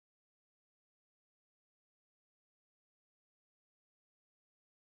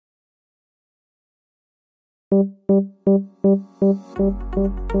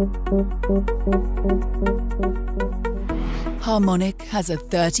HARMONIC has a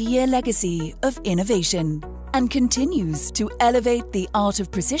 30-year legacy of innovation and continues to elevate the art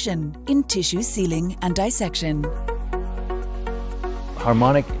of precision in tissue sealing and dissection.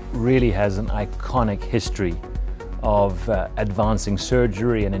 HARMONIC really has an iconic history of advancing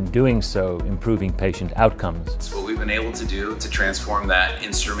surgery and in doing so improving patient outcomes. So what we've been able to do to transform that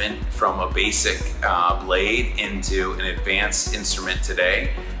instrument from a basic blade into an advanced instrument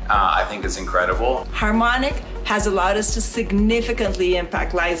today, I think is incredible. HARMONIC has allowed us to significantly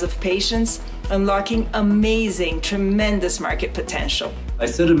impact lives of patients, unlocking amazing, tremendous market potential. I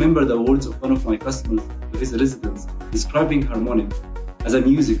still remember the words of one of my customers, his residents, describing HARMONIC as a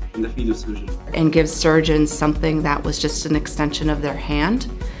music in the field of surgery. And give surgeons something that was just an extension of their hand,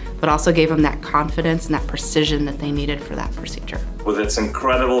 but also gave them that confidence and that precision that they needed for that procedure. With its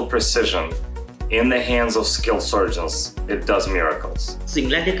incredible precision in the hands of skilled surgeons, it does miracles. สิ่ง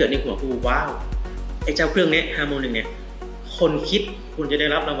แรกที่เกิดในหัวคือว้าวไอ้เจ้าเครื่องนี้ HARMONIC เนี่ยคนคิดควรจะได้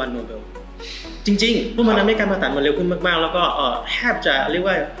รับรางวัลโนเบลจริงๆเพราะมันทำให้การผ่าตัดมันเร็วขึ้นมากๆแล้วก็แทบจะเรียก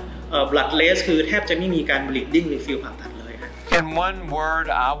ว่า bloodless คือแทบจะไม่มีการ bleeding ในฟิลผ่าตัด In one word,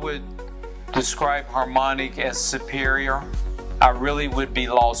 I would describe HARMONIC as superior. I really would be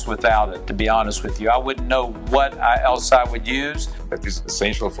lost without it, to be honest with you. I wouldn't know what else I would use. It is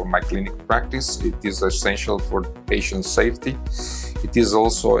essential for my clinic practice. It is essential for patient safety. It is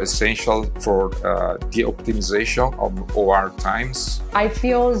also essential for the optimization of OR times. I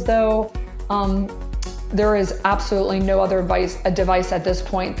feel as though there is absolutely no other device at this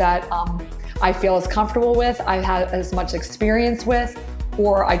point that I feel as comfortable with, I've had as much experience with,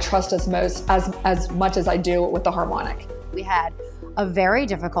 or I trust as much as I do with the HARMONIC. We had a very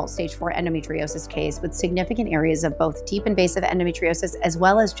difficult stage 4 endometriosis case with significant areas of both deep invasive endometriosis as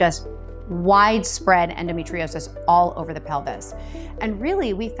well as just widespread endometriosis all over the pelvis. And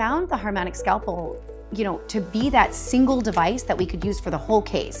really, we found the HARMONIC scalpel to be that single device that we could use for the whole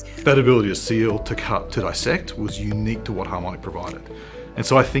case. That ability to seal, to cut, to dissect was unique to what HARMONIC provided. And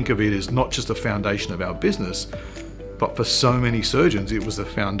so I think of it as not just a foundation of our business, but for so many surgeons, it was the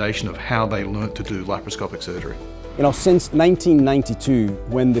foundation of how they learnt to do laparoscopic surgery. Since 1992,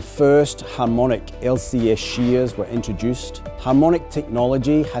 when the first HARMONIC LCS shears were introduced, HARMONIC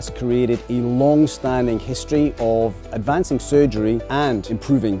technology has created a long-standing history of advancing surgery and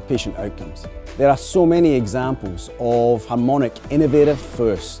improving patient outcomes. There are so many examples of HARMONIC innovative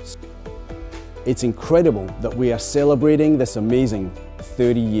firsts. It's incredible that we are celebrating this amazing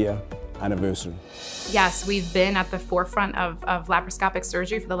 30-year anniversary. Yes, we've been at the forefront of laparoscopic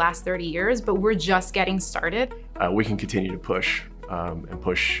surgery for the last 30 years, but we're just getting started. We can continue to push and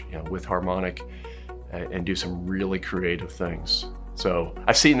push with HARMONIC and do some really creative things. So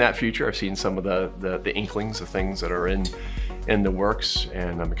I've seen that future. I've seen some of the inklings of things that are in the works,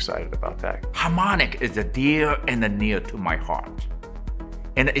 and I'm excited about that. HARMONIC is dear and near to my heart.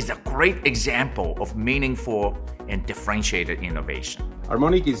 And it's a great example of meaningful and differentiated innovation.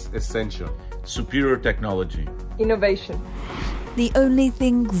 HARMONIC is essential. Superior technology. Innovation. The only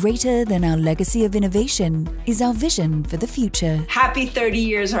thing greater than our legacy of innovation is our vision for the future. Happy 30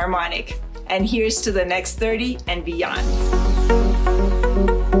 years, HARMONIC. And here's to the next 30 and beyond.